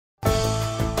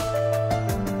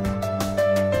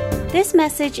This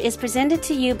message is presented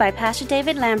to you by Pastor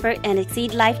David Lambert and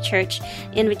Exceed Life Church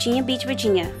in Virginia Beach,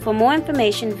 Virginia. For more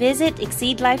information, visit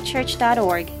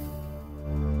exceedlifechurch.org.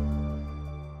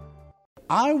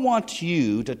 I want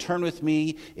you to turn with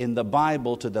me in the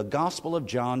Bible to the Gospel of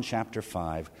John chapter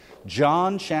 5.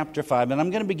 John chapter 5. And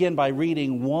I'm going to begin by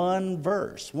reading one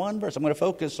verse. I'm going to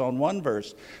focus on one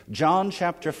verse. John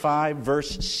chapter 5,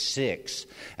 verse 6.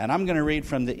 And I'm going to read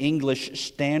from the English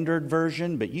Standard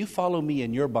Version, but you follow me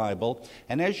in your Bible.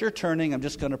 And as you're turning, I'm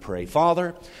just going to pray.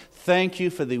 Father, thank you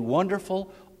for the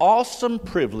wonderful, awesome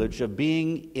privilege of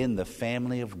being in the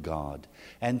family of God.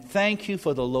 And thank you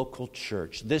for the local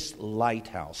church, this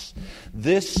lighthouse,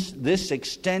 this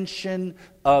extension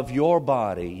of your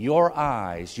body, your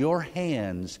eyes, your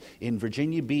hands in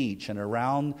Virginia Beach and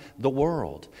around the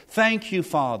world. Thank you,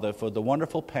 Father, for the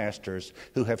wonderful pastors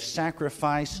who have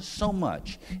sacrificed so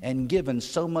much and given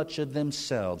so much of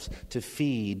themselves to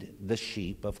feed the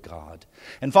sheep of God.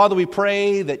 And Father, we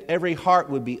pray that every heart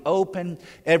would be open,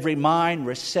 every mind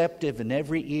receptive, and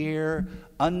every ear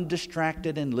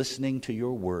undistracted and listening to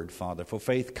your word, Father. For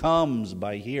faith comes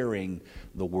by hearing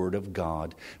the word of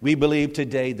God. We believe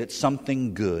today that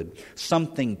something good,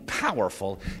 something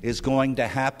powerful is going to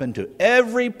happen to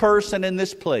every person in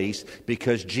this place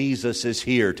because Jesus is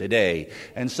here today.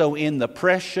 And so in the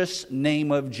precious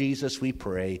name of Jesus we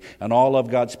pray, and all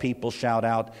of God's people shout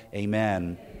out,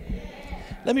 Amen.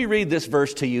 Let me read this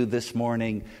verse to you this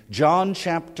morning. John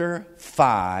chapter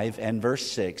 5 and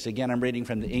verse 6. Again, I'm reading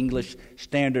from the English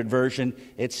Standard Version.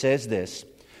 It says this: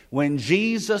 When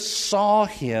Jesus saw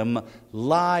him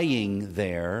lying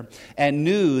there and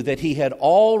knew that he had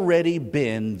already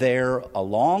been there a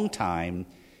long time,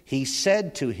 he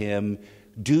said to him,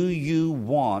 Do you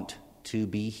want to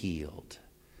be healed?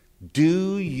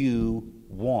 Do you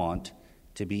want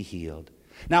to be healed?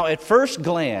 Now, at first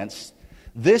glance,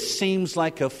 this seems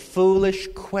like a foolish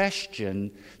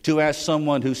question to ask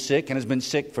someone who's sick and has been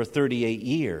sick for 38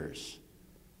 years.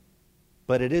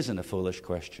 But it isn't a foolish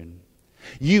question.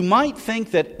 You might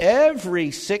think that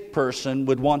every sick person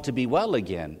would want to be well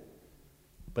again,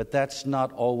 but that's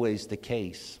not always the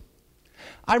case.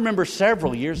 I remember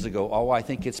several years ago, I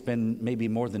think it's been maybe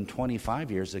more than 25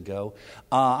 years ago,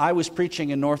 I was preaching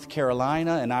in North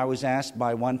Carolina, and I was asked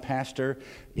by one pastor,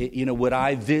 would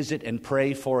I visit and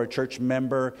pray for a church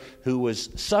member who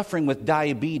was suffering with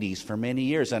diabetes for many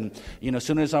years. And, as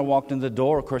soon as I walked in the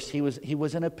door, of course, he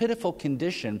was in a pitiful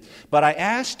condition. But I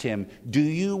asked him, do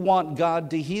you want God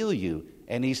to heal you?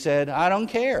 And he said, I don't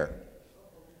care.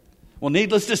 Well,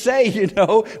 needless to say,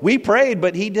 we prayed,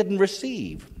 but he didn't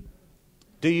receive.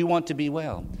 Do you want to be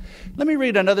well? Let me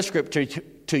read another scripture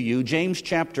to you, James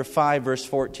chapter 5, verse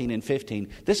 14 and 15.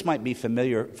 This might be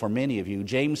familiar for many of you.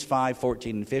 James 5,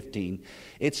 14 and 15.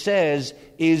 It says,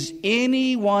 Is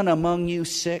anyone among you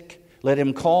sick? Let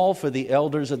him call for the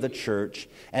elders of the church,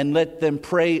 and let them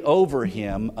pray over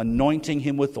him, anointing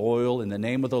him with oil in the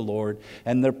name of the Lord.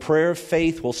 And the prayer of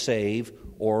faith will save,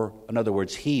 or in other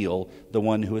words, heal the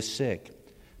one who is sick.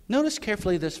 Notice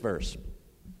carefully this verse.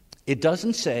 It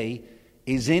doesn't say,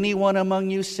 Is anyone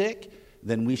among you sick?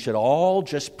 Then we should all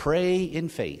just pray in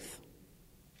faith.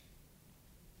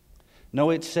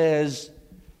 No, it says,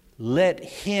 let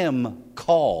him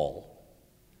call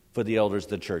for the elders of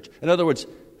the church. In other words,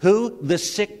 who? The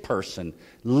sick person.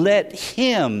 Let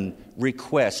him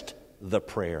request the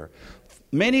prayer.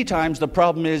 Many times the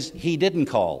problem is he didn't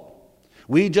call.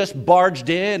 We just barged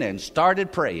in and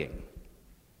started praying.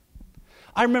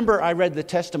 I remember I read the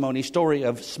testimony story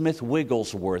of Smith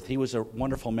Wigglesworth. He was a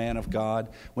wonderful man of God,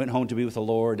 went home to be with the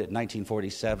Lord at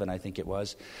 1947, I think it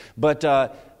was. But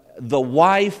the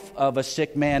wife of a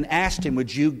sick man asked him,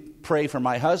 would you pray for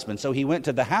my husband? So he went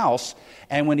to the house,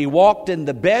 and when he walked in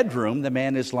the bedroom, the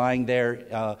man is lying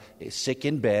there sick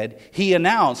in bed, he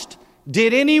announced,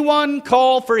 did anyone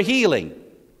call for healing?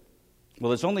 Well,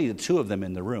 there's only the two of them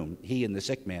in the room, he and the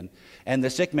sick man. And the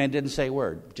sick man didn't say a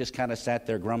word, just kind of sat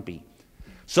there grumpy.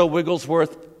 So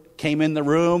Wigglesworth came in the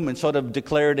room and sort of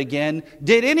declared again,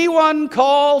 did anyone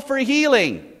call for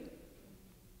healing?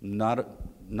 Not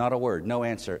a word, no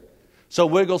answer. So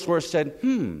Wigglesworth said,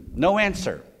 no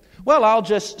answer. Well, I'll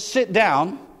just sit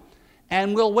down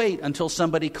and we'll wait until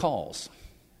somebody calls.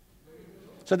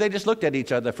 So they just looked at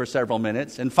each other for several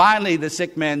minutes, and finally the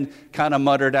sick man kind of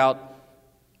muttered out,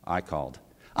 I called.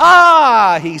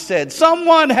 He said,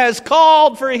 someone has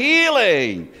called for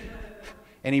healing.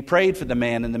 And he prayed for the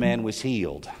man, and the man was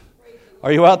healed.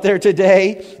 Are you out there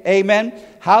today? Amen.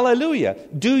 Hallelujah.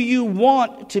 Do you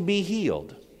want to be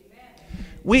healed?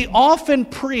 We often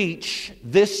preach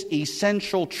this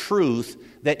essential truth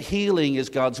that healing is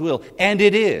God's will. And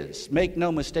it is. Make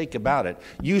no mistake about it.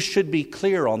 You should be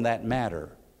clear on that matter.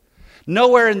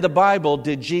 Nowhere in the Bible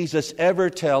did Jesus ever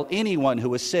tell anyone who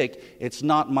was sick, it's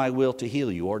not my will to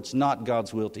heal you, or it's not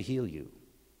God's will to heal you.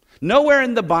 Nowhere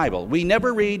in the Bible, we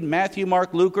never read Matthew,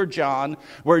 Mark, Luke, or John,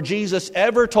 where Jesus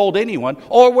ever told anyone,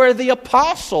 or where the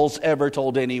apostles ever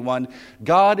told anyone,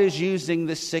 God is using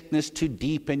this sickness to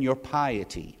deepen your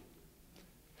piety.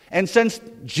 And since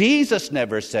Jesus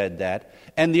never said that,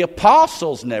 and the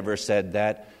apostles never said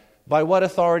that, by what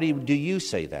authority do you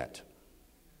say that?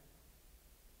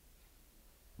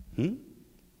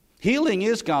 Healing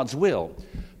is God's will.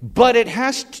 But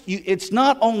it's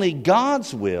not only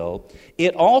God's will,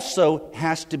 it also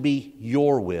has to be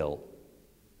your will.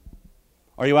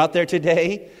 Are you out there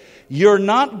today? You're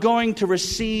not going to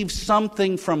receive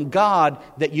something from God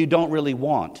that you don't really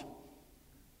want.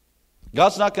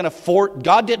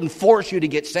 God didn't force you to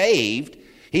get saved.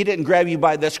 He didn't grab you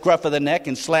by the scruff of the neck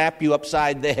and slap you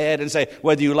upside the head and say,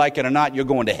 whether you like it or not, you're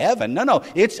going to heaven. No,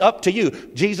 it's up to you.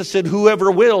 Jesus said, whoever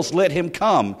wills, let him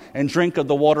come and drink of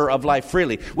the water of life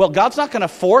freely. Well, God's not going to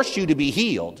force you to be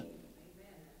healed.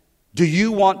 Do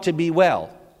you want to be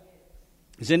well?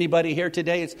 Is anybody here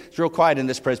today? It's real quiet in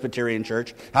this Presbyterian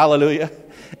church. Hallelujah.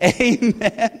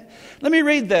 Amen. Let me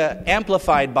read the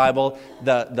Amplified Bible,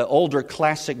 the older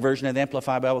classic version of the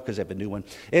Amplified Bible, because I have a new one.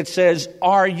 It says,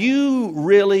 are you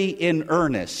really in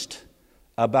earnest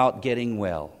about getting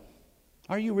well?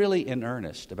 Are you really in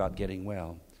earnest about getting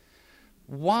well?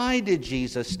 Why did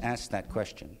Jesus ask that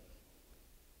question?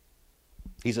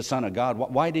 He's a son of God.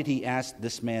 Why did he ask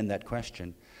this man that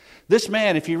question? This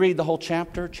man, if you read the whole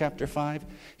chapter 5,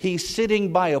 he's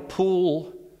sitting by a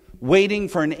pool waiting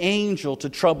for an angel to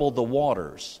trouble the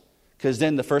waters, because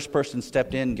then the first person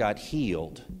stepped in, got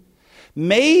healed.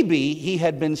 Maybe he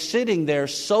had been sitting there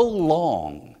so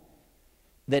long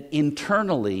that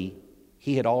internally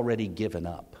he had already given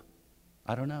up.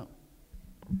 I don't know.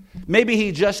 Maybe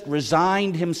he just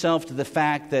resigned himself to the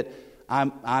fact that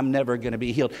I'm never going to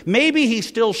be healed. Maybe he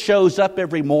still shows up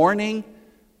every morning,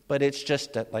 but it's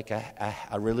just like a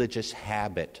religious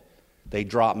habit. They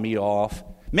drop me off.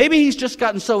 Maybe he's just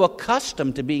gotten so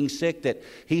accustomed to being sick that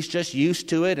he's just used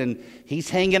to it, and he's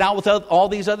hanging out with all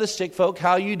these other sick folk.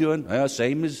 How you doing? Well,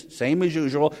 same as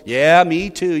usual. Yeah, me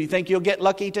too. You think you'll get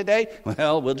lucky today?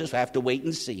 Well, we'll just have to wait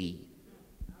and see.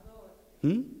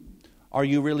 Are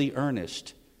you really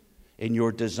earnest in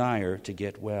your desire to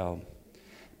get well?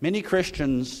 Many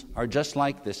Christians are just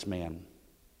like this man,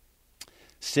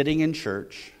 sitting in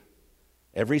church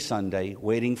every Sunday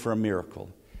waiting for a miracle.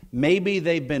 Maybe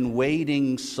they've been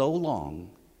waiting so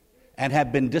long and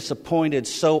have been disappointed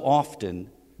so often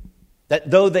that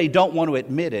though they don't want to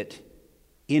admit it,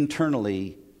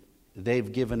 internally they've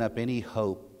given up any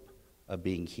hope of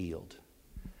being healed.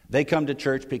 They come to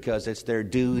church because it's their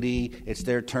duty, it's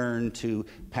their turn to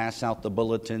pass out the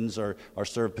bulletins or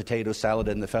serve potato salad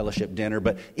in the fellowship dinner.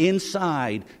 But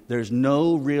inside, there's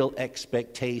no real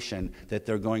expectation that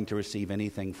they're going to receive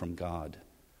anything from God.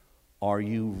 Are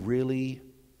you really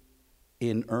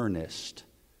in earnest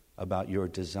about your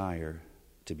desire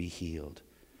to be healed?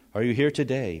 Are you here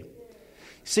today?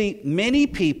 See, many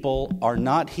people are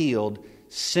not healed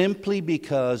simply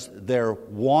because their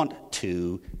want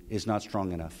to is not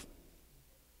strong enough.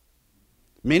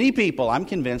 Many people, I'm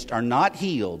convinced, are not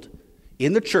healed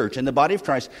in the church, in the body of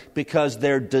Christ, because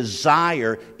their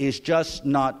desire is just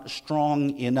not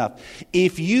strong enough.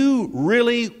 If you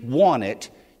really want it,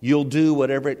 you'll do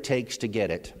whatever it takes to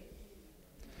get it.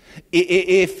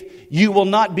 If you will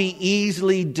not be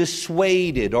easily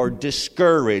dissuaded or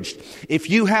discouraged, if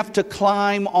you have to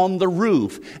climb on the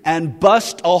roof and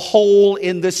bust a hole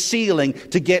in the ceiling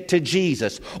to get to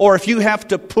Jesus, or if you have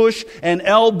to push and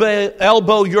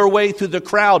elbow your way through the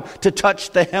crowd to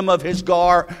touch the hem of his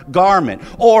garment,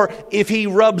 or if he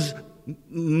rubs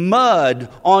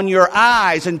mud on your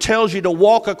eyes and tells you to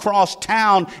walk across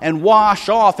town and wash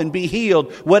off and be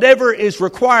healed, whatever is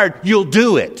required, you'll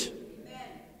do it.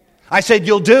 I said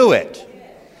you'll do it.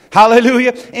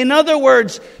 Hallelujah. In other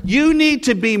words, you need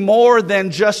to be more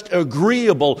than just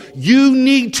agreeable. You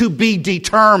need to be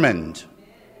determined.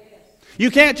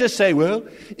 You can't just say, well,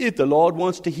 if the Lord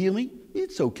wants to heal me,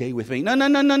 it's okay with me.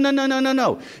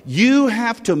 No. You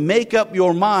have to make up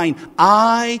your mind.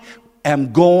 I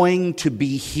am going to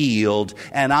be healed,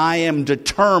 and I am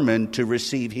determined to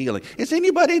receive healing. Is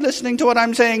anybody listening to what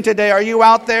I'm saying today? Are you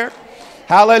out there?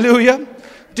 Hallelujah.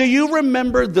 Do you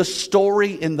remember the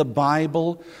story in the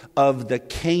Bible of the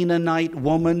Canaanite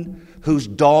woman whose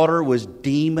daughter was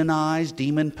demonized,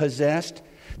 demon-possessed?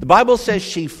 The Bible says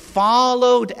she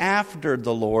followed after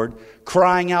the Lord,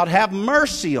 crying out, "Have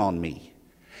mercy on me."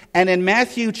 And in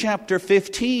Matthew chapter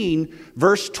 15,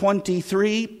 verse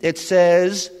 23, it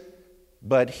says,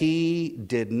 "But he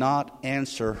did not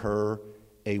answer her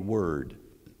a word."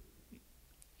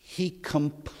 He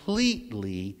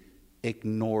completely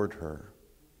ignored her.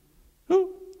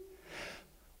 Who?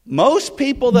 Most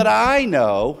people that I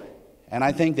know, and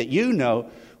I think that you know,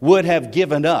 would have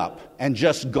given up and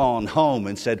just gone home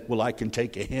and said, "Well, I can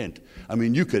take a hint. I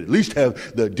mean, you could at least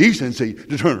have the decency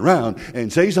to turn around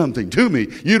and say something to me.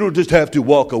 You don't just have to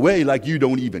walk away like you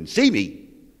don't even see me."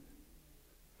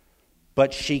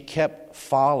 But she kept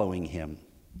following him.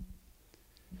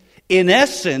 In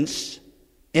essence,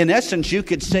 you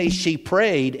could say she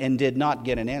prayed and did not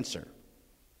get an answer.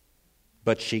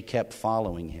 But she kept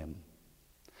following him.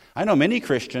 I know many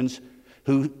Christians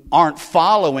who aren't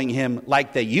following him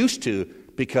like they used to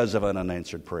because of an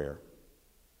unanswered prayer.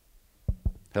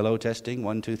 Hello, testing,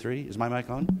 1, 2, 3. Is my mic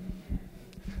on?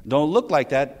 Don't look like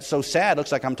that. So sad.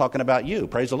 Looks like I'm talking about you.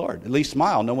 Praise the Lord. At least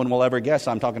smile. No one will ever guess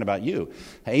I'm talking about you.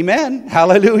 Amen.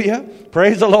 Hallelujah.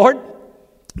 Praise the Lord.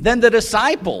 Then the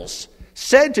disciples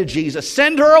said to Jesus,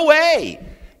 "Send her away.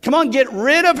 Come on, get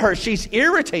rid of her. She's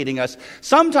irritating us."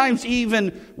 Sometimes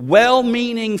even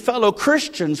well-meaning fellow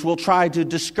Christians will try to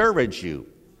discourage you,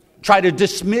 try to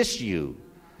dismiss you,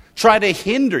 try to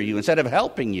hinder you instead of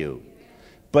helping you.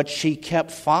 But she kept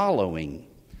following.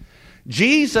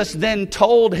 Jesus then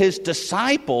told his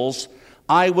disciples,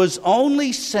 "I was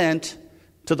only sent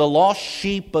to the lost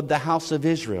sheep of the house of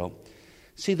Israel."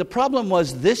 See, the problem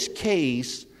was this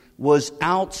case was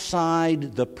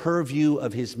outside the purview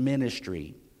of his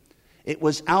ministry. It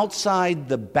was outside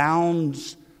the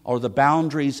bounds or the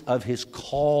boundaries of his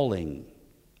calling.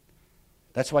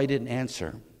 That's why he didn't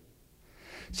answer.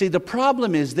 See, the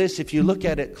problem is this, if you look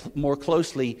at it more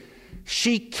closely,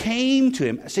 she came to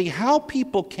him. See, how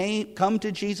people come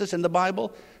to Jesus in the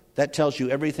Bible, that tells you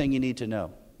everything you need to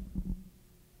know.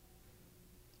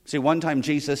 See, one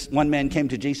man came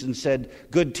to Jesus and said,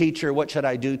 "Good teacher, what should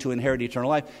I do to inherit eternal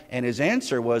life?" And his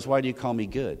answer was, "Why do you call me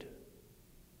good?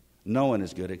 No one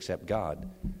is good except God."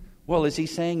 Well, is he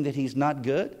saying that he's not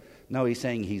good? No, he's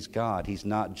saying he's God. He's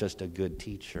not just a good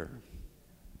teacher.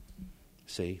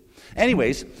 See?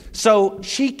 Anyways, so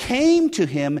she came to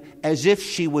him as if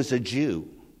she was a Jew.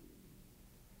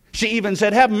 She even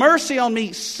said, "Have mercy on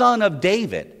me, son of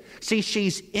David." See,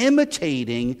 she's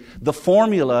imitating the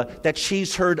formula that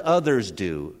she's heard others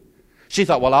do. She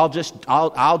thought, well,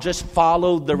 I'll just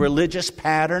follow the religious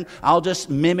pattern. I'll just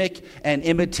mimic and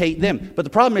imitate them. But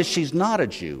the problem is she's not a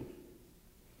Jew.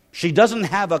 She doesn't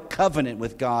have a covenant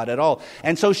with God at all.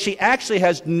 And so she actually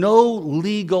has no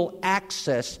legal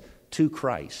access to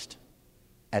Christ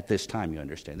at this time, you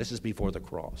understand. This is before the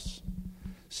cross.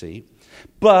 See?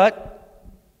 But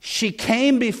she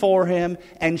came before him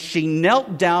and she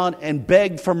knelt down and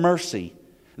begged for mercy.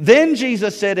 Then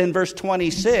Jesus said in verse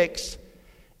 26,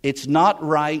 "It's not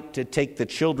right to take the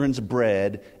children's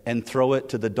bread and throw it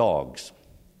to the dogs."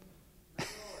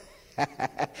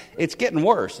 It's getting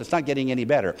worse. It's not getting any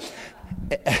better.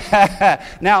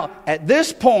 Now, at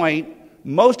this point,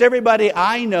 most everybody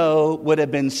I know would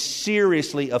have been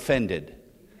seriously offended.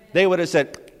 They would have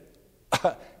said,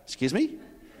 "Excuse me?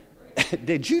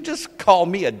 Did you just call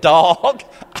me a dog?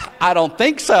 I don't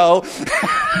think so."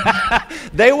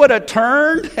 They would have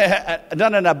turned,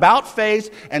 done an about face,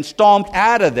 and stomped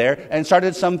out of there and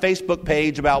started some Facebook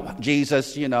page about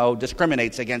Jesus,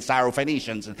 discriminates against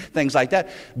Syrophoenicians and things like that.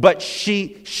 But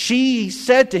she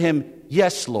said to him,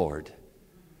 "Yes, Lord,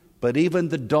 but even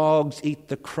the dogs eat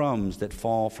the crumbs that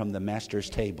fall from the master's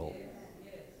table."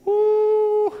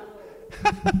 Ooh.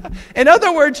 In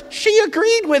other words, she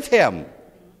agreed with him.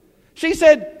 She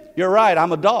said, "You're right,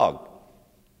 I'm a dog."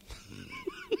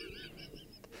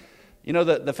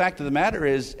 The fact of the matter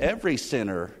is, every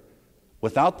sinner,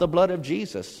 without the blood of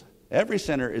Jesus, every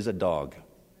sinner is a dog.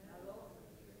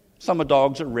 Some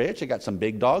dogs are rich. They got some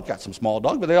big dogs, got some small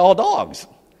dogs, but they're all dogs.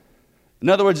 In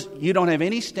other words, you don't have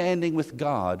any standing with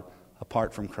God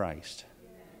apart from Christ.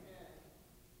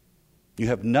 You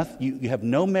have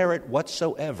no merit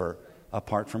whatsoever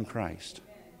apart from Christ.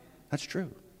 That's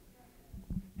true.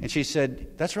 And she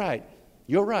said, "That's right.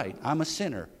 You're right. I'm a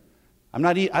sinner. I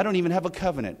don't even have a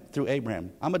covenant through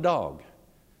Abraham. I'm a dog.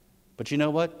 But you know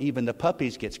what? Even the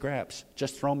puppies get scraps.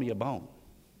 Just throw me a bone."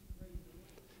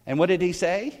 And what did he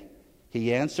say?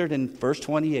 He answered in verse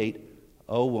 28,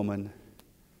 "O woman,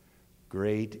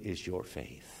 great is your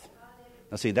faith."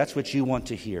 Now see, that's what you want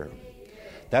to hear.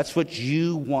 That's what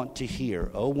you want to hear.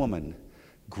 "O woman,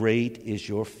 great is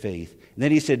your faith." And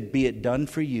then he said, "Be it done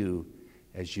for you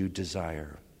as you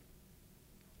desire."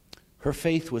 Her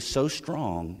faith was so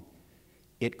strong,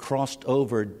 it crossed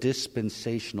over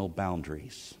dispensational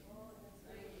boundaries.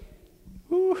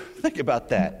 Whew, think about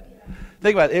that.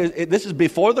 Think about it. This is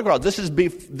before the cross. This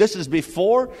is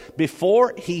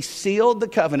before he sealed the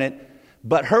covenant,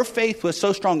 but her faith was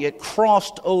so strong it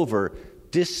crossed over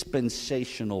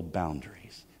dispensational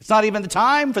boundaries. It's not even the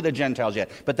time for the Gentiles yet,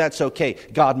 but that's okay.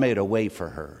 God made a way for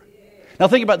her. Now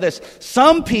think about this.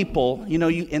 Some people,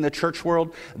 in the church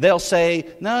world, they'll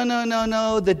say,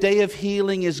 no, the day of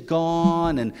healing is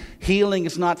gone and healing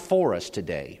is not for us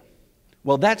today.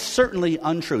 Well, that's certainly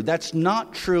untrue. That's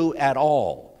not true at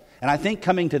all. And I think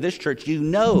coming to this church, you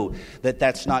know that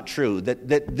that's not true, that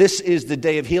this is the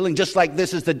day of healing, just like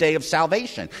this is the day of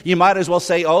salvation. You might as well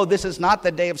say, oh, this is not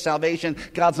the day of salvation.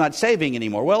 God's not saving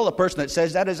anymore. Well, the person that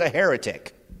says that is a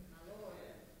heretic.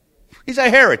 He's a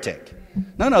heretic.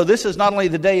 No, this is not only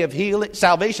the day of healing,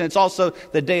 salvation, it's also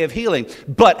the day of healing.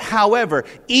 But however,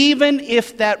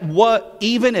 listen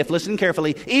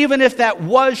carefully, even if that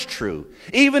was true,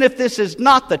 even if this is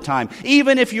not the time,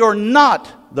 even if you're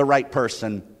not the right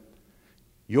person,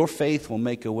 your faith will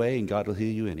make a way and God will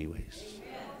heal you anyways.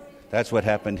 That's what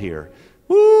happened here.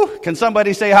 Woo! Can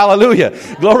somebody say hallelujah?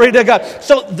 Glory to God.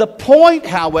 So the point,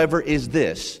 however, is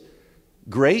this.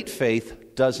 Great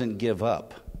faith doesn't give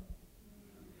up.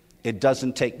 It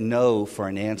doesn't take no for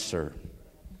an answer.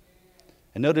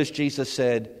 And notice Jesus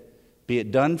said, be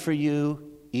it done for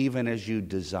you even as you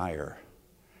desire.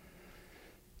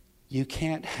 You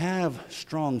can't have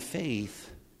strong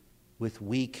faith with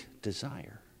weak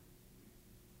desire.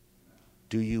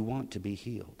 Do you want to be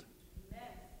healed?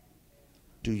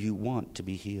 Do you want to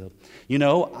be healed?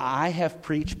 I have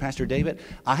preached, Pastor David,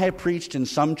 I have preached in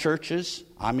some churches,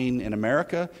 in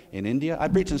America, in India, I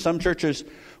preached in some churches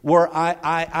where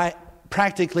I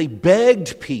practically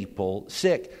begged people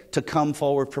sick to come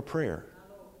forward for prayer.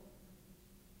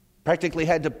 Practically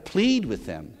had to plead with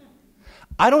them.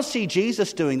 I don't see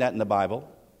Jesus doing that in the Bible.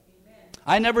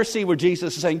 I never see where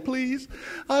Jesus is saying, please,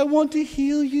 I want to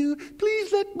heal you.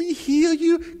 Please let me heal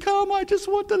you. Come, I just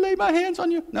want to lay my hands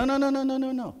on you.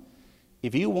 No.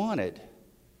 If you want it,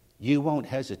 you won't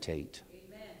hesitate.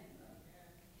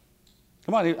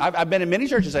 Come on, I've been in many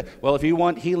churches that say, well, if you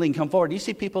want healing, come forward. You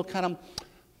see people kind of,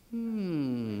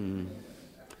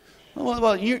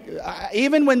 Well,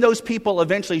 even when those people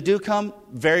eventually do come,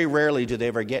 very rarely do they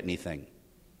ever get anything.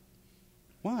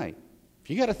 Why? If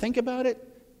you got to think about it,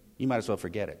 you might as well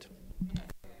forget it.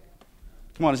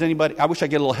 Come on, is anybody? I wish I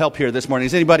get a little help here this morning.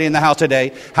 Is anybody in the house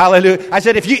today? Hallelujah! I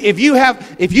said,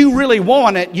 if you really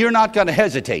want it, you're not going to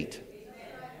hesitate.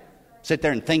 Sit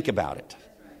there and think about it.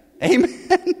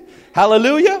 Amen.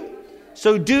 Hallelujah.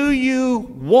 So, do you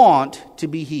want to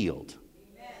be healed?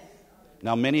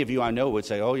 Now, many of you I know would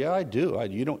say, "Oh, yeah, I do.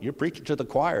 You're preaching to the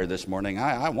choir this morning.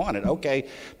 I want it." Okay,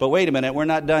 but wait a minute, we're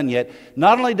not done yet.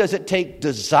 Not only does it take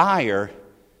desire,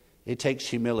 it takes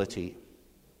humility.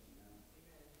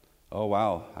 Oh,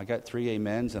 wow. I got 3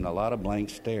 amens and a lot of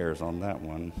blank stares on that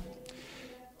one.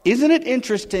 Isn't it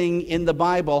interesting in the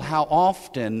Bible how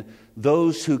often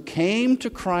those who came to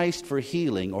Christ for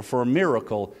healing or for a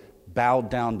miracle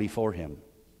bowed down before him?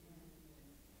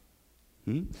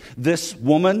 This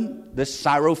woman, this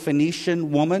Syrophoenician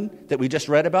woman that we just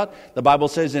read about, the Bible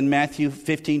says in Matthew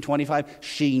 15:25,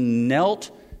 she knelt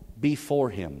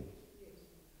before him.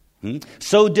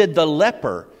 So did the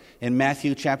leper in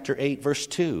Matthew chapter 8, verse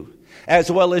 2,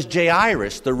 as well as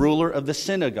Jairus, the ruler of the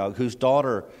synagogue, whose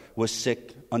daughter was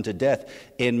sick unto death,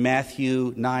 in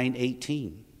Matthew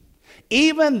 9:18.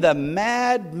 Even the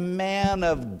madman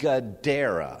of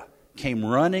Gadara came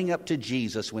running up to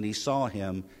Jesus when he saw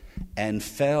him and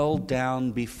fell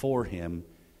down before him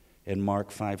in Mark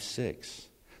 5:6.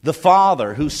 The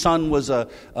father, whose son was a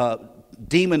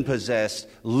demon-possessed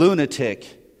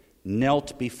lunatic,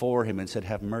 knelt before him and said,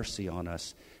 "Have mercy on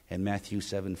us," in Matthew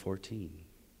 7:14.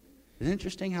 Isn't it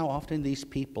interesting how often these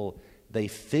people, they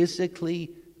physically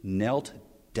knelt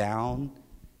down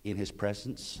in his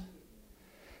presence?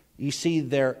 You see,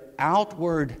 their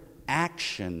outward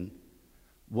action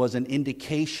was an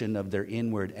indication of their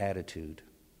inward attitude.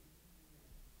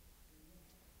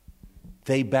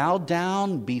 They bowed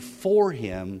down before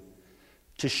him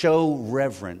to show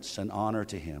reverence and honor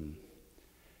to him.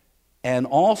 And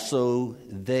also,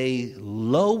 they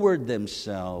lowered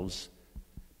themselves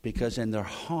because in their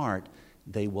heart,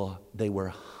 they were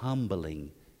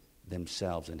humbling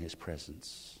themselves in his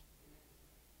presence.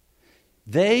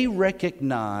 They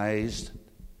recognized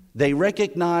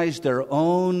their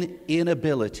own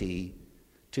inability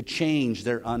to change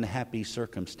their unhappy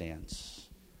circumstance.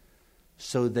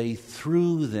 So they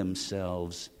threw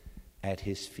themselves at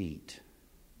his feet.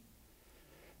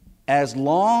 As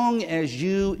long as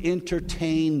you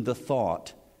entertain the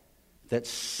thought that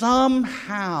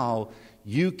somehow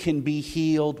you can be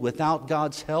healed without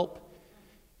God's help,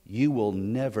 you will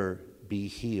never be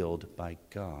healed by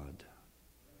God.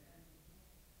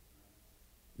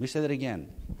 Let me say that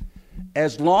again.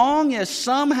 As long as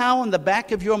somehow in the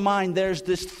back of your mind there's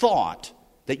this thought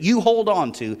that you hold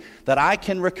on to, that I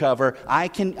can recover, I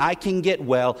can get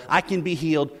well, I can be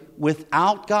healed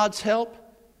without God's help,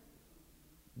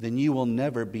 then you will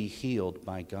never be healed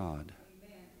by God.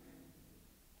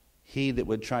 He that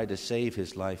would try to save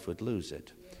his life would lose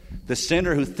it. The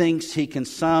sinner who thinks he can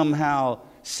somehow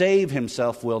save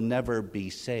himself will never be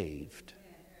saved.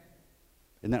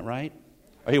 Isn't that right?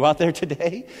 Are you out there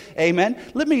today? Amen.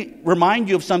 Let me remind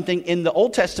you of something in the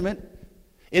Old Testament.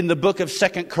 In the book of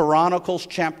 2 Chronicles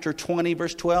chapter 20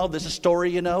 verse 12, there's a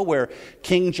story, where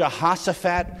King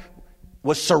Jehoshaphat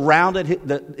was surrounded,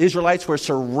 the Israelites were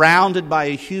surrounded by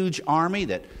a huge army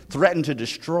that threatened to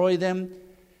destroy them.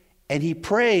 And he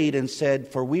prayed and said,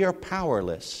 for we are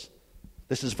powerless.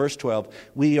 This is verse 12.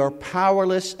 We are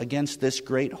powerless against this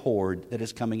great horde that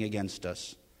is coming against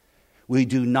us. We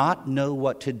do not know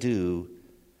what to do,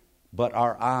 but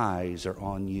our eyes are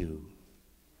on you.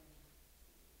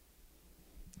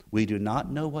 We do not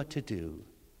know what to do,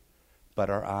 but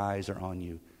our eyes are on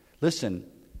you. Listen,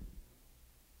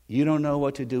 you don't know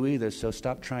what to do either, so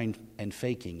stop trying and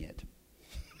faking it.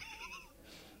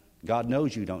 God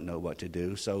knows you don't know what to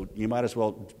do, so you might as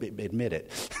well admit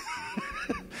it.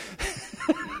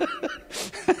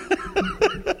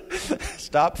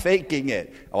 Stop faking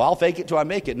it. Oh, I'll fake it till I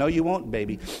make it. No, you won't,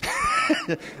 baby.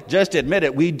 Just admit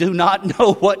it. We do not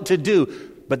know what to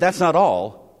do. But that's not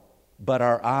all. But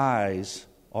our eyes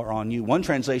are on you. One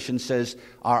translation says,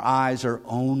 our eyes are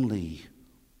only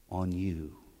on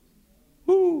you.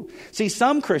 Woo. See,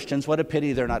 some Christians, what a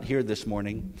pity they're not here this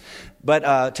morning,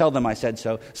 but tell them I said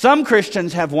so. Some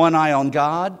Christians have one eye on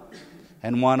God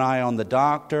and one eye on the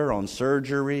doctor, on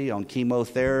surgery, on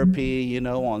chemotherapy,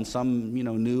 on some,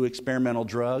 new experimental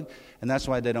drug, and that's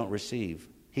why they don't receive.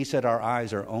 He said our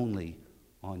eyes are only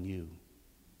on you.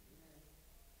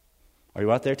 Are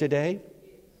you out there today?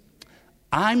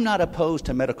 I'm not opposed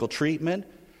to medical treatment.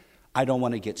 I don't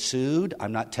want to get sued.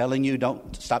 I'm not telling you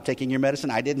don't stop taking your medicine.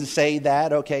 I didn't say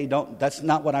that. Okay, that's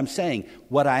not what I'm saying.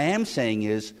 What I am saying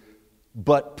is,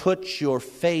 but put your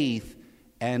faith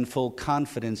and full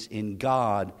confidence in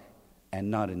God and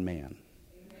not in man.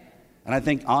 Amen. And I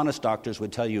think honest doctors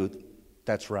would tell you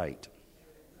that's right.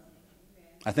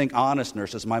 I think honest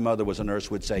nurses, my mother was a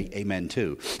nurse, would say amen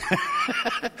too.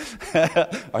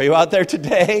 Are you out there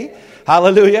today?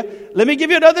 Hallelujah. Let me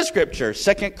give you another scripture.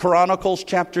 2 Chronicles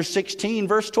chapter 16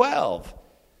 verse 12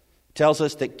 tells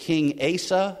us that King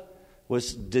Asa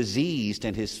was diseased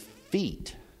in his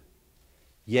feet.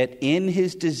 Yet in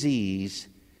his disease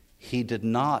he did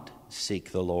not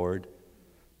seek the Lord,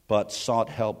 but sought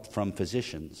help from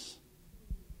physicians.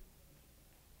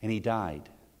 And he died.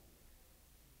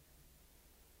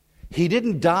 He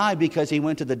didn't die because he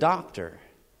went to the doctor.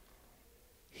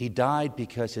 He died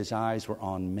because his eyes were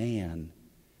on man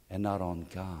and not on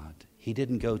God. He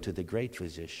didn't go to the great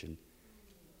physician.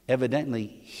 Evidently,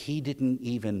 he didn't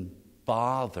even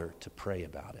bother to pray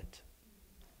about it.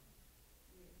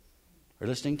 Are you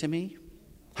listening to me?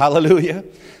 Hallelujah.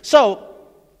 So,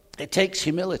 it takes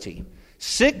humility.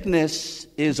 Sickness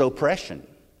is oppression.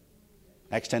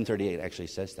 Acts 10:38 actually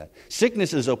says that.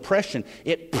 Sickness is oppression.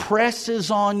 It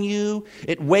presses on you.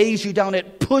 It weighs you down.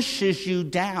 It pushes you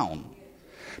down.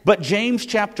 But James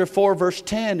chapter 4 verse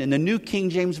 10 in the New King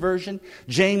James Version,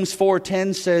 James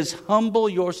 4:10 says, humble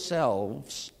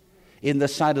yourselves in the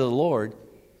sight of the Lord,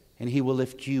 and he will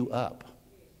lift you up.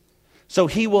 So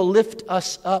he will lift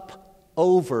us up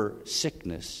over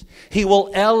sickness. He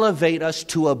will elevate us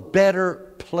to a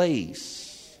better place.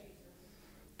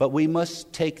 But we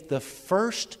must take the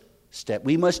first step.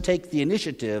 We must take the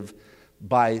initiative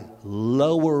by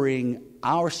lowering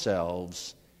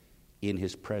ourselves in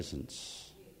his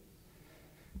presence.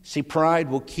 See, pride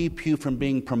will keep you from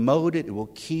being promoted. It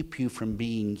will keep you from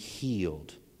being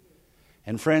healed.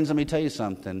 And friends, let me tell you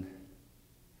something.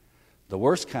 The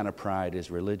worst kind of pride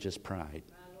is religious pride.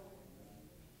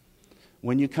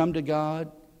 When you come to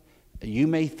God, you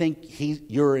may think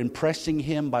you're impressing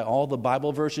him by all the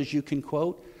Bible verses you can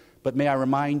quote, but may I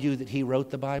remind you that he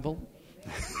wrote the Bible?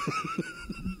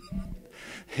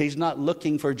 He's not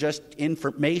looking for just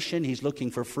information. He's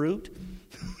looking for fruit.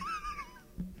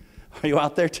 Are you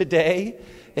out there today?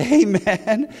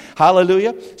 Amen.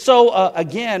 Hallelujah. So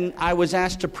again, I was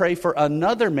asked to pray for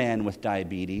another man with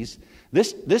diabetes.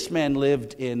 This man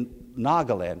lived in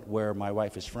Nagaland, where my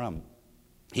wife is from.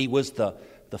 He was the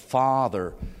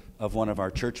father of one of our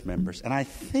church members. And I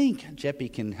think,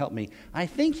 Jeppy can help me, I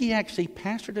think he actually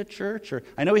pastored a church, or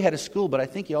I know he had a school, but I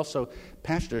think he also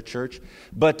pastored a church.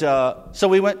 But so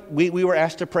we were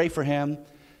asked to pray for him,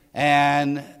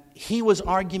 and he was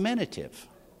argumentative.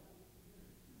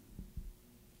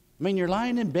 I mean, you're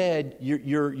lying in bed,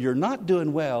 you're not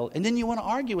doing well, and then you want to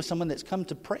argue with someone that's come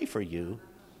to pray for you.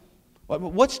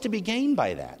 What's to be gained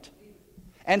by that?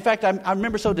 In fact, I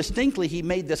remember so distinctly he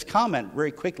made this comment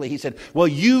very quickly. He said, well,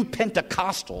 you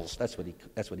Pentecostals, that's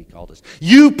what he called us.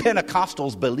 You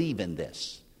Pentecostals believe in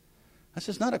this. This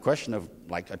is not a question of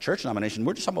like a church denomination.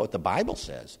 We're just talking about what the Bible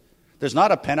says. There's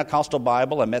not a Pentecostal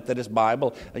Bible, a Methodist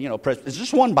Bible, it's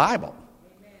just one Bible.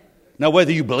 Now,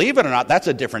 whether you believe it or not, that's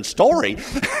a different story.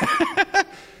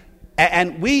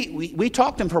 And we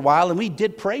talked to him for a while, and we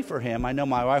did pray for him. I know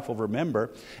my wife will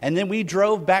remember. And then we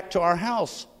drove back to our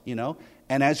house,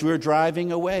 And as we were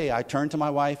driving away, I turned to my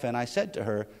wife and I said to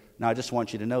her, now I just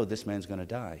want you to know this man's going to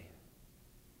die.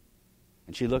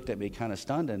 And she looked at me kind of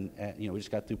stunned, and we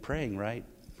just got through praying, right?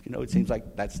 It seems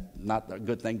like that's not a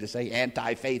good thing to say,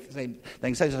 anti-faith thing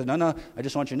to say. I said, no, I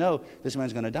just want you to know this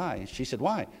man's going to die. And she said,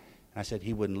 why? And I said,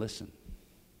 he wouldn't listen.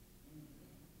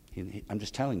 I'm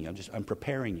just telling you, I'm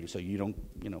preparing you so you don't,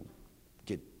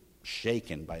 get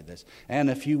shaken by this. And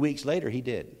a few weeks later, he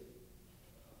did.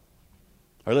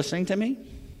 Are you listening to me?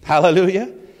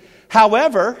 Hallelujah.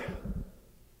 However,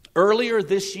 earlier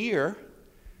this year,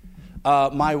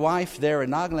 my wife there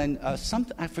in Nagaland,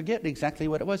 I forget exactly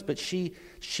what it was, but she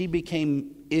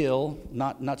became ill,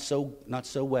 not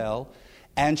so well,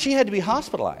 and she had to be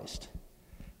hospitalized.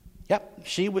 Yep,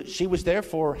 she was there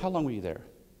for, how long were you there?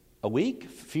 A week?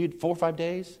 4 or 5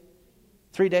 days?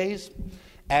 3 days?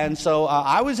 And so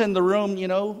I was in the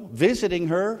room, visiting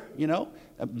her,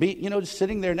 just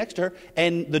sitting there next to her.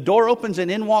 And the door opens and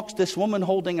in walks this woman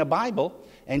holding a Bible.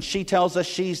 And she tells us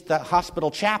she's the hospital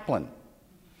chaplain.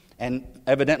 And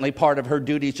evidently part of her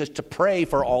duty is just to pray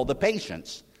for all the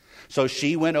patients. So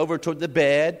she went over to the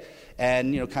bed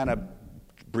and, kind of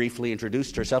briefly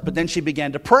introduced herself. But then she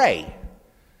began to pray.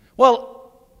 Well,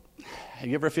 have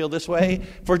you ever feel this way?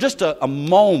 For just a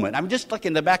moment, I'm just like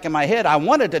in the back of my head, I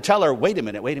wanted to tell her, wait a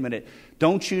minute.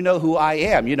 Don't you know who I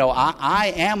am?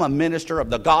 I am a minister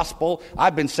of the gospel.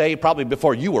 I've been saved probably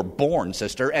before you were born,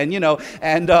 sister. And,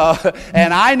 and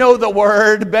I know the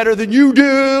word better than you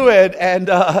do. And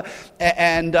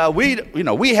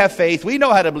we have faith. We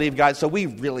know how to believe God, so we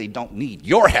really don't need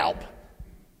your help.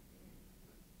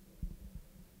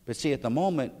 But see, at the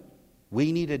moment,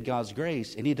 we needed God's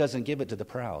grace, and He doesn't give it to the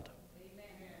proud.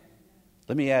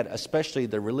 Let me add, especially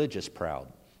the religious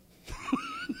proud.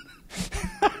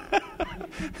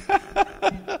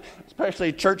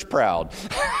 Especially church proud.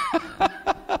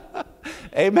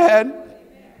 Amen.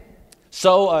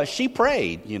 So she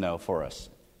prayed, for us.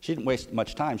 She didn't waste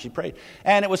much time. She prayed.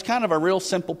 And it was kind of a real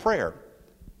simple prayer.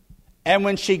 And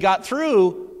when she got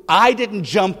through, I didn't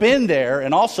jump in there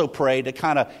and also pray to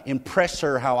kind of impress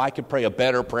her how I could pray a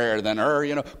better prayer than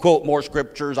her, quote more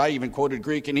scriptures. I even quoted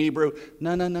Greek and Hebrew.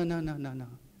 No.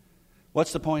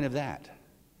 What's the point of that?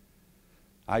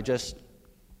 I just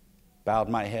bowed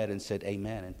my head and said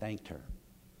amen and thanked her.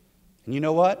 And you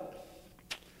know what?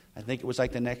 I think it was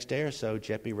like the next day or so,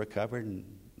 Jeppy recovered and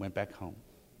went back home.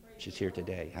 She's here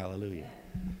today. Hallelujah.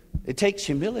 It takes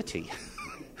humility.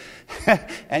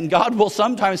 And God will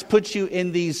sometimes put you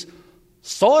in these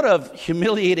sort of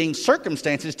humiliating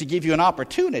circumstances to give you an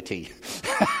opportunity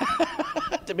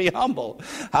to be humble.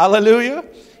 Hallelujah.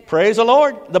 Praise the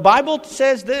Lord. The Bible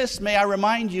says this, may I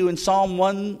remind you, in Psalm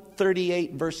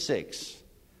 138, verse 6.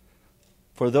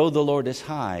 For though the Lord is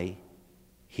high,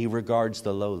 He regards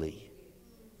the lowly.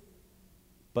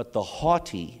 But the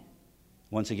haughty,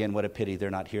 once again, what a pity they're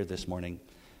not here this morning.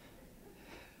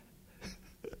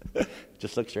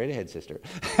 Just look straight ahead, sister.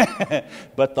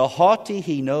 But the haughty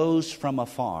He knows from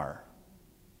afar.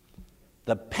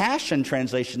 The Passion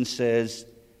Translation says,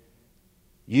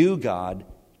 you, God,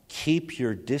 keep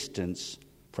your distance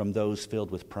from those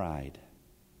filled with pride.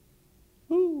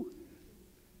 Woo.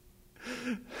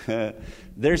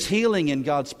 There's healing in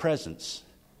God's presence,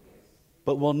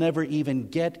 but we'll never even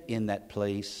get in that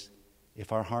place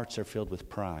if our hearts are filled with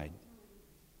pride.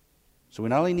 So we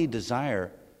not only need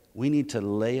desire, we need to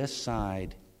lay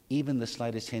aside even the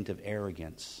slightest hint of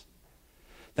arrogance.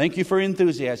 Thank you for your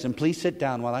enthusiasm. Please sit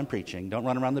down while I'm preaching. Don't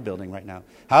run around the building right now.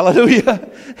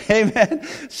 Hallelujah. Amen.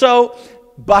 So,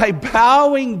 by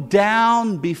bowing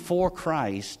down before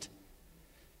Christ,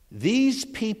 these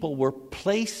people were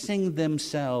placing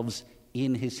themselves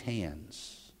in His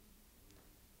hands.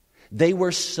 They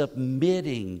were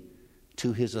submitting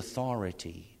to His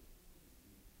authority.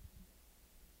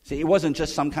 See, it wasn't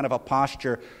just some kind of a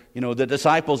posture. The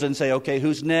disciples didn't say, okay,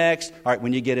 who's next? All right,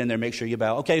 when you get in there, make sure you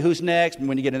bow. Okay, who's next? And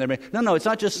when you get in there, no, it's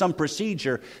not just some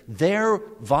procedure. They're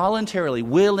voluntarily,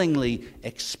 willingly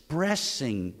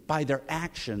expressing by their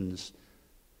actions,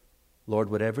 Lord,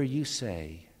 whatever you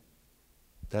say,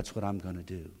 that's what I'm going to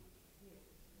do.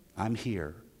 I'm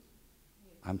here.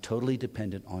 I'm totally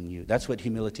dependent on you. That's what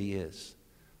humility is.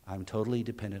 I'm totally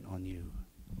dependent on you.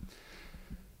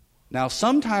 Now,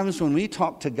 sometimes when we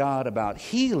talk to God about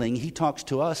healing, He talks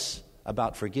to us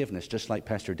about forgiveness, just like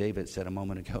Pastor David said a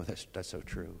moment ago. That's so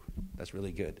true. That's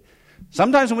really good.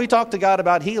 Sometimes when we talk to God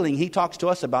about healing, He talks to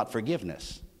us about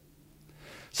forgiveness.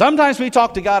 Sometimes we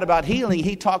talk to God about healing,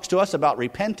 He talks to us about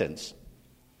repentance.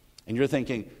 And you're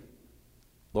thinking,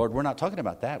 Lord, we're not talking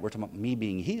about that. We're talking about me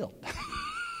being healed.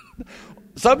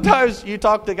 Sometimes you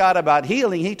talk to God about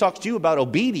healing, He talks to you about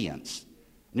obedience.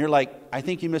 And you're like, I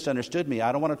think you misunderstood me.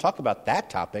 I don't want to talk about that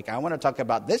topic. I want to talk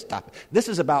about this topic. This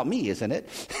is about me, isn't it?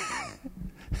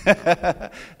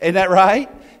 Isn't that right?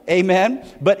 Amen.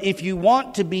 But if you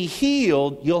want to be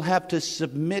healed, you'll have to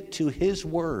submit to His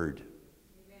word.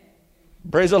 Amen.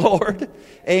 Praise the Lord.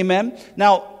 Amen.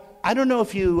 Now, I don't know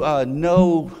if you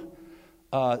know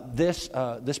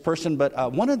this person,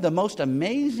 but one of the most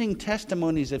amazing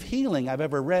testimonies of healing I've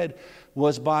ever read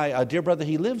was by a dear brother.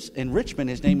 He lives in Richmond.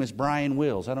 His name is Brian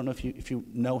Wills. I don't know if you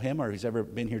know him or he's ever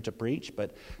been here to preach,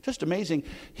 but just amazing.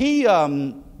 He,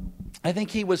 I think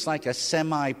he was like a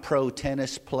semi-pro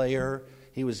tennis player.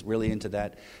 He was really into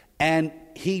that. And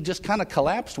he just kind of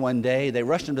collapsed one day. They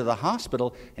rushed him to the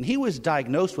hospital, and he was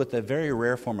diagnosed with a very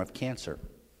rare form of cancer.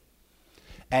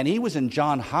 And he was in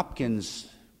Johns Hopkins,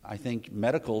 I think,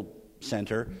 medical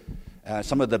center.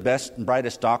 Some of the best and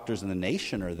brightest doctors in the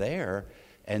nation are there.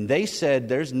 And they said,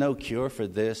 there's no cure for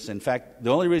this. In fact, the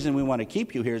only reason we want to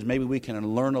keep you here is maybe we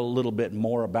can learn a little bit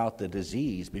more about the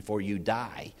disease before you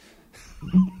die.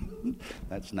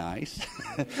 That's nice.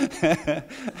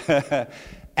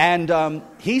 And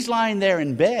he's lying there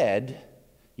in bed,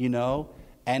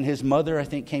 and his mother, I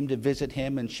think, came to visit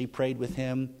him, and she prayed with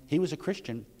him. He was a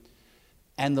Christian.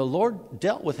 And the Lord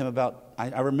dealt with him about,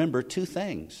 I remember, two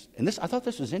things. And I thought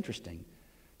this was interesting.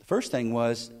 The first thing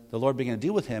was, the Lord began to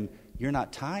deal with him, you're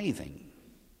not tithing.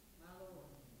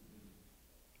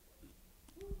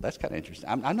 That's kind of interesting.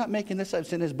 I'm not making this up.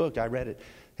 It's in his book. I read it.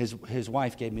 His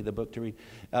wife gave me the book to read.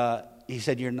 He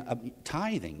said, you're not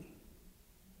tithing.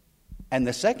 And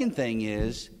the second thing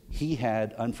is, he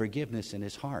had unforgiveness in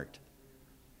his heart.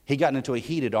 He got into a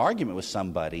heated argument with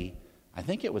somebody, I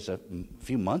think it was a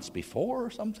few months before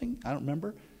or something, I don't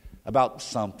remember, about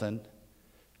something.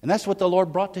 And that's what the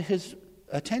Lord brought to his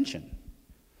attention.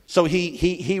 So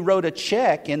he wrote a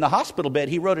check in the hospital bed.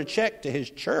 He wrote a check to his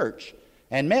church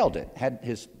and mailed it, had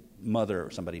his mother or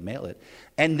somebody mail it.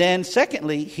 And then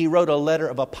secondly, he wrote a letter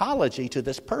of apology to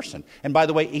this person. And by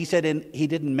the way, he said he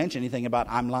didn't mention anything about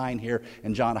I'm lying here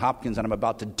in Johns Hopkins and I'm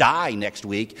about to die next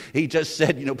week. He just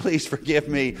said, please forgive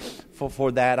me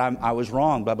for that. I was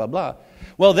wrong, blah, blah, blah.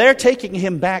 Well, they're taking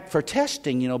him back for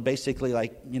testing, basically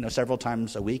several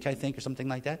times a week, I think, or something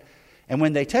like that. And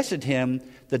when they tested him,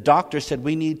 the doctor said,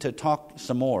 we need to talk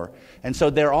some more. And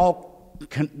so they're all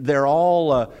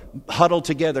huddled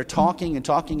together talking,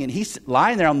 and he's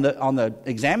lying there on the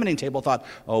examining table, thought,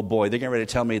 oh boy, they're getting ready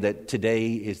to tell me that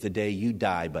today is the day you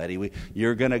die, buddy.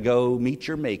 You're going to go meet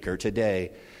your maker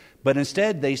today. But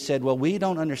instead they said, well, we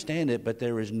don't understand it, but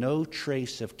there is no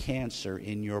trace of cancer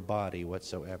in your body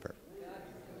whatsoever.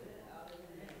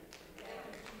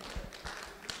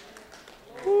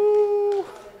 Woo.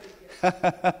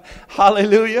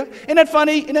 Hallelujah. Isn't that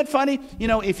funny?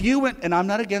 If you went, and I'm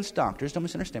not against doctors, don't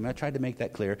misunderstand me, I tried to make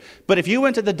that clear. But if you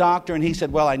went to the doctor and he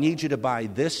said, well, I need you to buy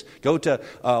this, go to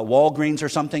Walgreens or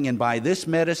something and buy this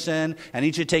medicine, I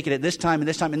need you to take it at this time, and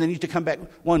then you need to come back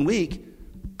 1 week.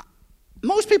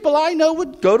 Most people I know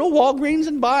would go to Walgreens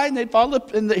and buy, and they'd follow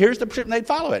it, and here's the prescription, they'd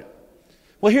follow it.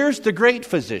 Well, here's the great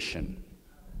physician.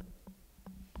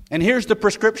 And here's the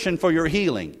prescription for your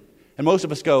healing. And most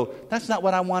of us go, that's not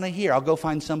what I want to hear. I'll go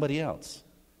find somebody else.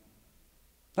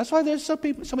 That's why there's so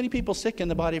many people sick in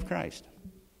the body of Christ.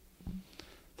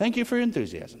 Thank you for your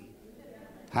enthusiasm.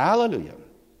 Hallelujah.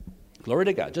 Glory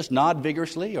to God. Just nod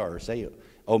vigorously or say,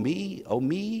 oh me,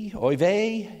 oy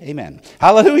vey, amen.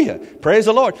 Hallelujah. Praise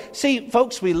the Lord. See,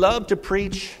 folks, we love to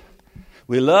preach.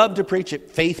 We love to preach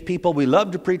at Faith People. We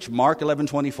love to preach Mark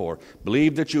 11:24.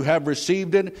 Believe that you have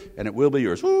received it and it will be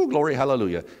yours. Ooh, glory,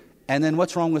 hallelujah. And then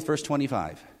what's wrong with verse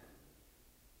 25?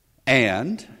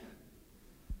 And,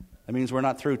 that means we're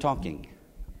not through talking.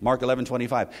 Mark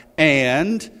 11:25.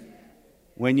 And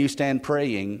when you stand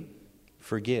praying,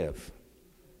 forgive.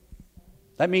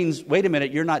 That means, wait a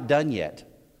minute, you're not done yet.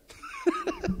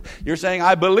 You're saying,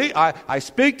 I believe, I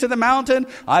speak to the mountain.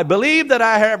 I believe that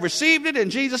I have received it in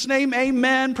Jesus' name.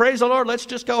 Amen. Praise the Lord. Let's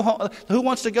just go home. Who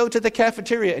wants to go to the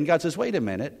cafeteria? And God says, wait a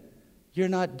minute. You're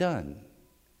not done.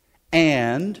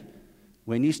 And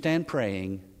when you stand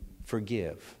praying,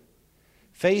 forgive.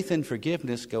 Faith and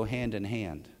forgiveness go hand in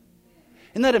hand.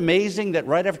 Isn't that amazing that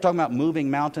right after talking about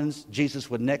moving mountains, Jesus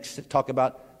would next talk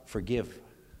about forgive?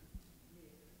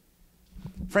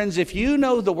 Friends, if you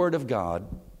know the Word of God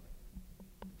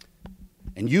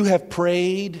and you have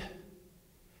prayed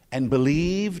and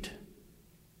believed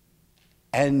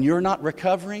and you're not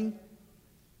recovering,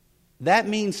 that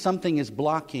means something is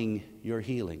blocking your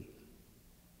healing.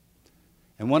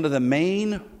 And one of the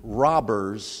main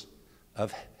robbers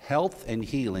of health and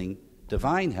healing,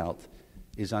 divine health,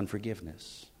 is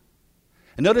unforgiveness.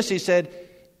 And notice he said,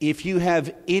 if you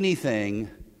have anything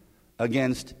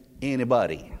against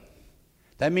anybody.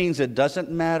 That means it doesn't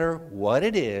matter what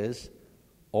it is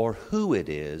or who it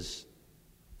is,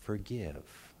 forgive.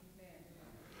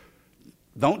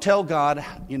 Don't tell God,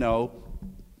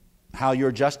 how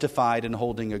you're justified in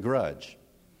holding a grudge.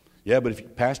 Yeah,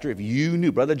 but Pastor, if you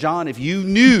knew, Brother John, if you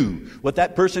knew what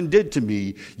that person did to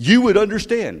me, you would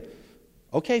understand.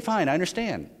 Okay, fine, I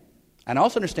understand. And I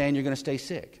also understand you're going to stay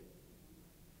sick.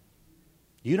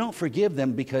 You don't forgive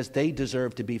them because they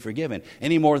deserve to be forgiven,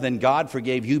 any more than God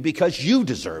forgave you because you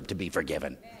deserve to be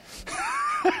forgiven.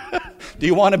 Do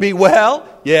you want to be well?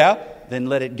 Yeah, then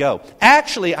let it go.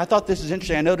 Actually, I thought this is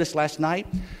interesting. I noticed last night,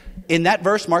 in that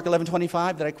verse, Mark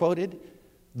 11:25 that I quoted,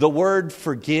 the word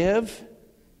forgive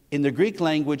in the Greek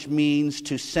language means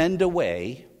to send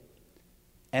away,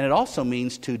 and it also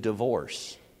means to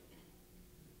divorce.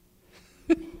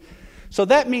 So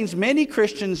that means many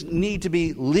Christians need to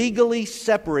be legally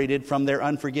separated from their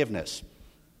unforgiveness.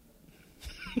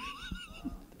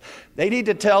 They need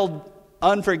to tell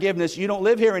unforgiveness, you don't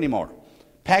live here anymore.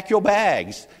 Pack your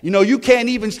bags. You can't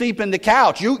even sleep in the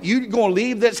couch. You're going to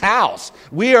leave this house.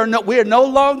 We are no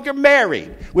longer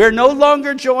married. We're no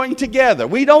longer joined together.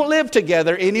 We don't live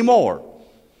together anymore.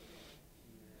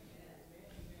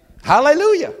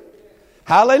 Hallelujah.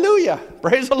 Hallelujah.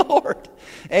 Praise the Lord.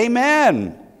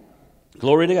 Amen.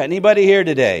 Glory to God. Anybody here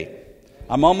today?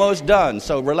 I'm almost done,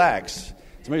 so relax.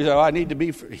 Somebody says, I need to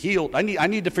be healed. I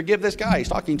need to forgive this guy. He's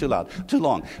talking too loud, too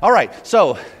long. All right,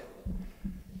 so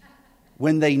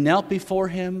when they knelt before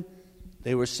him,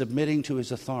 they were submitting to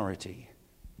his authority.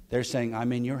 They're saying,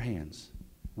 I'm in your hands.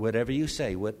 Whatever you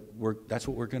say, that's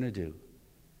what we're going to do.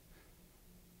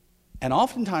 And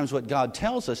oftentimes what God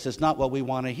tells us is not what we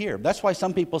want to hear. That's why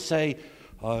some people say,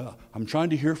 I'm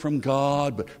trying to hear from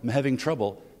God, but I'm having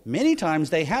trouble. Many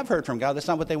times they have heard from God. That's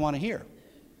not what they want to hear.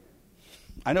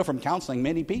 I know from counseling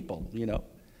many people,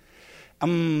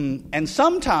 And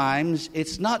sometimes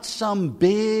it's not some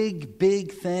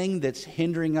big thing that's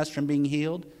hindering us from being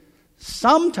healed.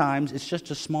 Sometimes it's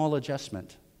just a small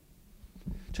adjustment.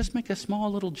 Just make a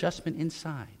small little adjustment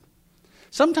inside.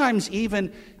 Sometimes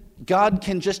even God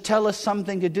can just tell us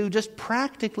something to do, just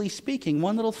practically speaking,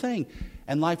 one little thing,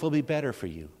 and life will be better for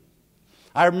you.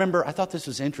 I thought this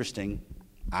was interesting.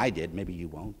 I did, maybe you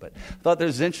won't, but I thought this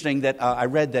was interesting that I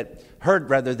heard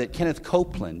that Kenneth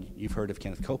Copeland, you've heard of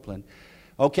Kenneth Copeland,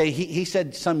 okay, he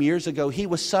said some years ago he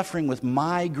was suffering with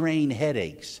migraine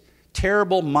headaches,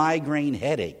 terrible migraine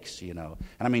headaches, And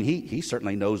I mean, he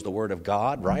certainly knows the Word of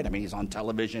God, right? I mean, he's on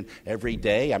television every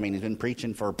day. I mean, he's been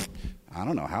preaching for, I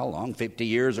don't know how long, 50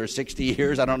 years or 60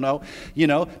 years, I don't know,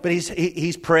 But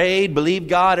he's prayed, believed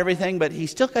God, everything, but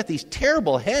he's still got these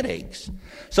terrible headaches.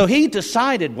 So he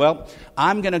decided, well,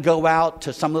 I'm going to go out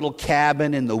to some little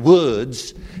cabin in the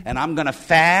woods, and I'm going to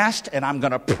fast, and I'm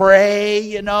going to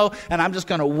pray, and I'm just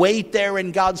going to wait there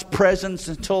in God's presence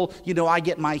until, I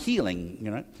get my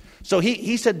healing, So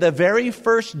he said the very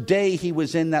first day he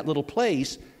was in that little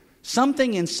place,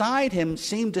 something inside him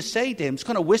seemed to say to him, it's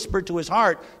going to whisper to his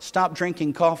heart, stop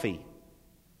drinking coffee.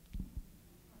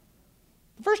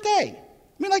 The first day.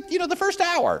 The first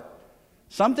hour.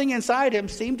 Something inside him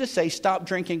seemed to say, stop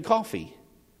drinking coffee.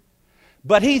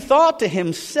 But he thought to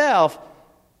himself,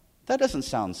 that doesn't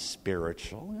sound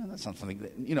spiritual. That's not something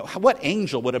that, what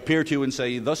angel would appear to you and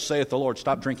say, thus saith the Lord,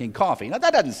 stop drinking coffee? Now,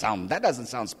 that doesn't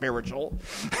sound spiritual.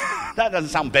 That doesn't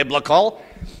sound biblical.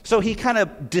 So he kind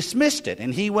of dismissed it,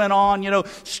 and he went on,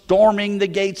 storming the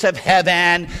gates of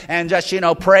heaven and just,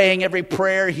 praying every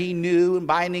prayer he knew and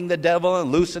binding the devil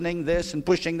and loosening this and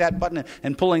pushing that button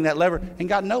and pulling that lever and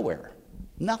got nowhere.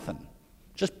 Nothing.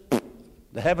 Just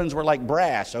the heavens were like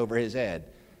brass over his head.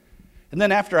 And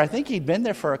then after, I think he'd been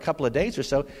there for a couple of days or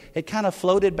so, it kind of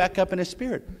floated back up in his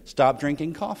spirit. Stop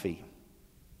drinking coffee.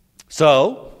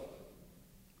 So,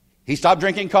 he stopped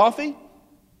drinking coffee.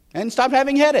 And stop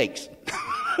having headaches.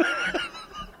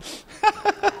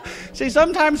 See,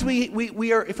 sometimes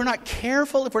we are, if we're not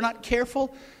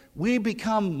careful, we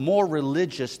become more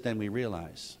religious than we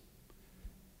realize.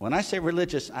 When I say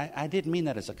religious, I didn't mean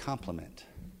that as a compliment.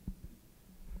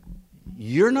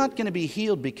 You're not going to be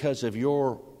healed because of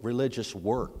your religious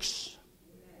works.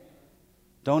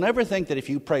 Don't ever think that if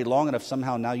you pray long enough,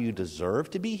 somehow now you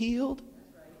deserve to be healed.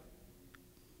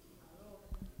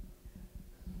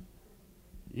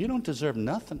 You don't deserve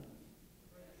nothing.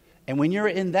 And when you're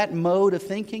in that mode of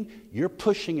thinking, you're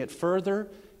pushing it further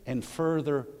and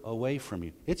further away from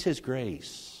you. It's His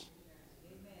grace.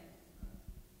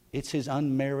 It's His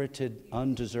unmerited,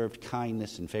 undeserved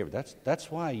kindness and favor.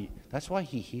 That's why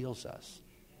He heals us.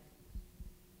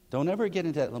 Don't ever get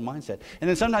into that little mindset. And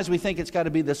then sometimes we think it's got to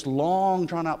be this long,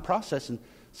 drawn-out process, and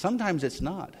sometimes it's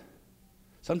not.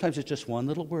 Sometimes it's just one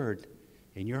little word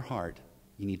in your heart.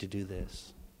 You need to do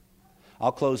this.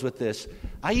 I'll close with this.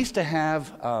 I used to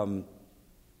have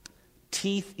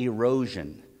teeth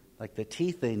erosion. Like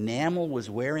the enamel was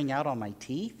wearing out on my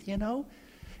teeth,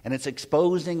 and it's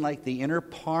exposing like the inner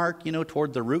part,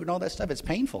 toward the root and all that stuff. It's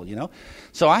painful,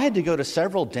 So I had to go to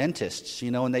several dentists,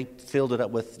 and they filled it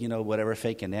up with, whatever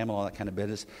fake enamel, all that kind of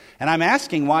business. And I'm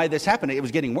asking why this happened. It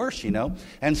was getting worse,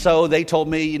 And so they told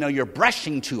me, you're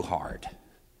brushing too hard.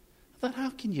 I thought,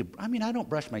 how can you? I don't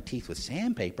brush my teeth with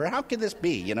sandpaper. How can this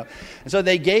be, And so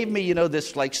they gave me,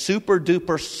 this like super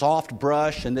duper soft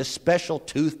brush and this special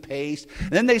toothpaste. And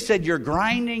then they said, you're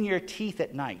grinding your teeth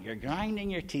at night. You're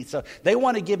grinding your teeth. So they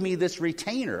want to give me this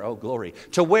retainer, oh glory,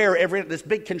 to wear this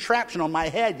big contraption on my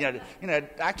head.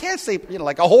 I can't sleep,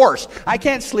 like a horse. I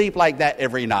can't sleep like that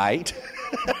every night.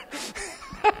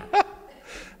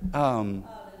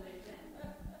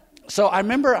 So I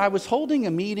remember I was holding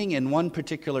a meeting in one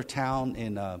particular town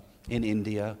in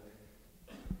India,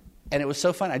 and it was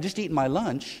so fun. I just eaten my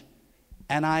lunch,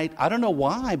 and I don't know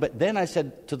why, but then I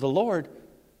said to the Lord,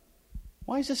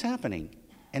 why is this happening?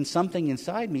 And something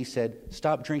inside me said,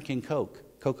 stop drinking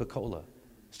Coca-Cola.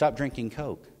 Stop drinking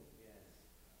Coke.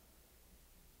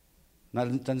 Now,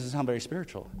 it doesn't sound very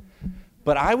spiritual.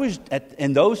 But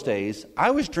in those days,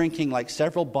 I was drinking like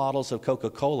several bottles of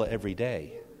Coca-Cola every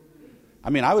day.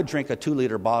 I would drink a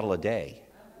 2-liter bottle a day.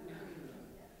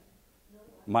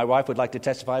 My wife would like to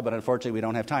testify, but unfortunately we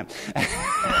don't have time.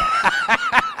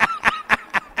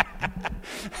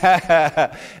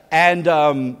 And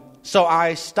so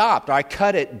I stopped. I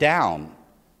cut it down,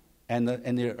 and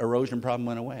the erosion problem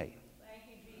went away. Thank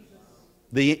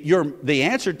you, Jesus. The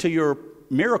answer to your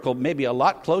miracle may be a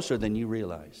lot closer than you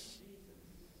realize.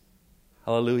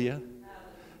 Hallelujah.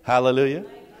 Hallelujah.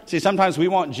 See, sometimes we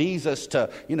want Jesus to,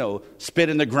 spit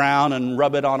in the ground and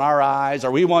rub it on our eyes,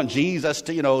 or we want Jesus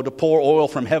to, to pour oil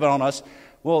from heaven on us.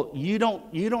 Well, you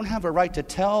don't have a right to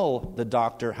tell the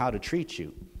doctor how to treat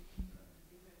you.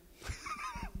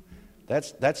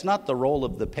 That's not the role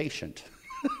of the patient.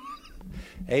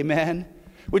 Amen.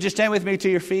 Would you stand with me to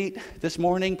your feet this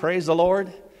morning? Praise the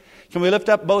Lord. Can we lift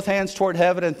up both hands toward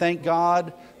heaven and thank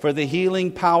God for the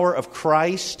healing power of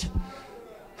Christ?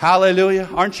 Hallelujah.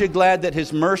 Aren't you glad that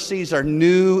His mercies are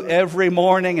new every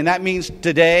morning? And that means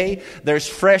today there's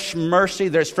fresh mercy,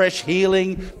 there's fresh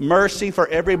healing mercy for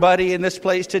everybody in this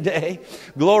place today.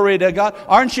 Glory to God.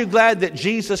 Aren't you glad that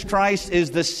Jesus Christ is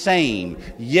the same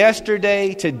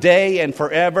yesterday, today, and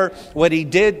forever? What He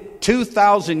did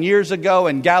 2,000 years ago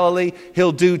in Galilee,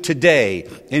 He'll do today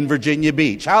in Virginia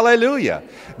Beach. Hallelujah.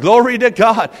 Glory to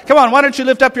God. Come on, why don't you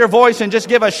lift up your voice and just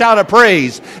give a shout of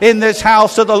praise in this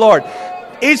house of the Lord?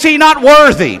 Is He not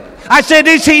worthy? I said,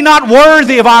 is He not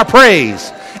worthy of our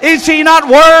praise? Is He not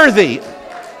worthy?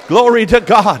 Glory to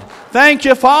God. Thank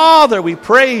you, Father. We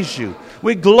praise You.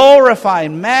 We glorify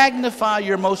and magnify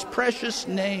Your most precious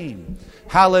name.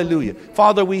 Hallelujah.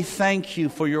 Father, we thank You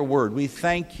for Your word. We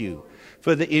thank You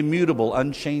for the immutable,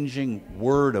 unchanging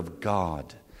word of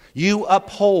God. You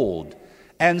uphold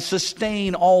and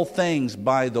sustain all things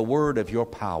by the word of Your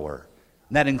power.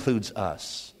 And that includes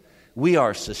us. We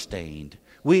are sustained.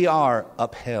 We are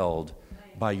upheld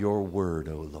by Your word,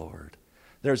 O Lord.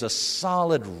 There's a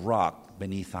solid rock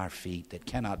beneath our feet that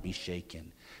cannot be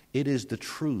shaken. It is the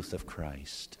truth of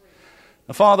Christ.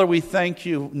 Now, Father, we thank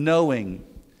You knowing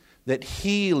that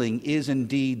healing is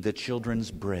indeed the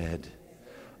children's bread.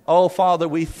 Oh, Father,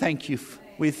 we thank You.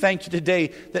 We thank You today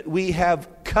that we have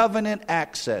covenant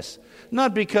access.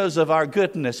 Not because of our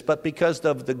goodness, but because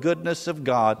of the goodness of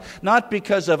God. Not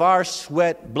because of our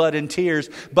sweat, blood, and tears,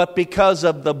 but because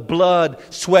of the blood,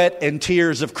 sweat, and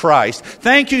tears of Christ.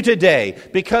 Thank You today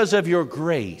because of Your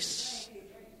grace,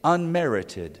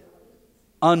 unmerited,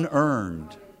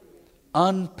 unearned,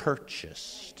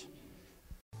 unpurchased.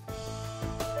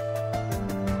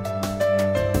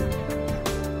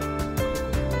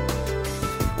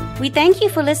 We thank you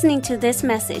for listening to this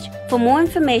message. For more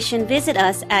information, visit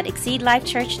us at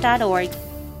exceedlifechurch.org.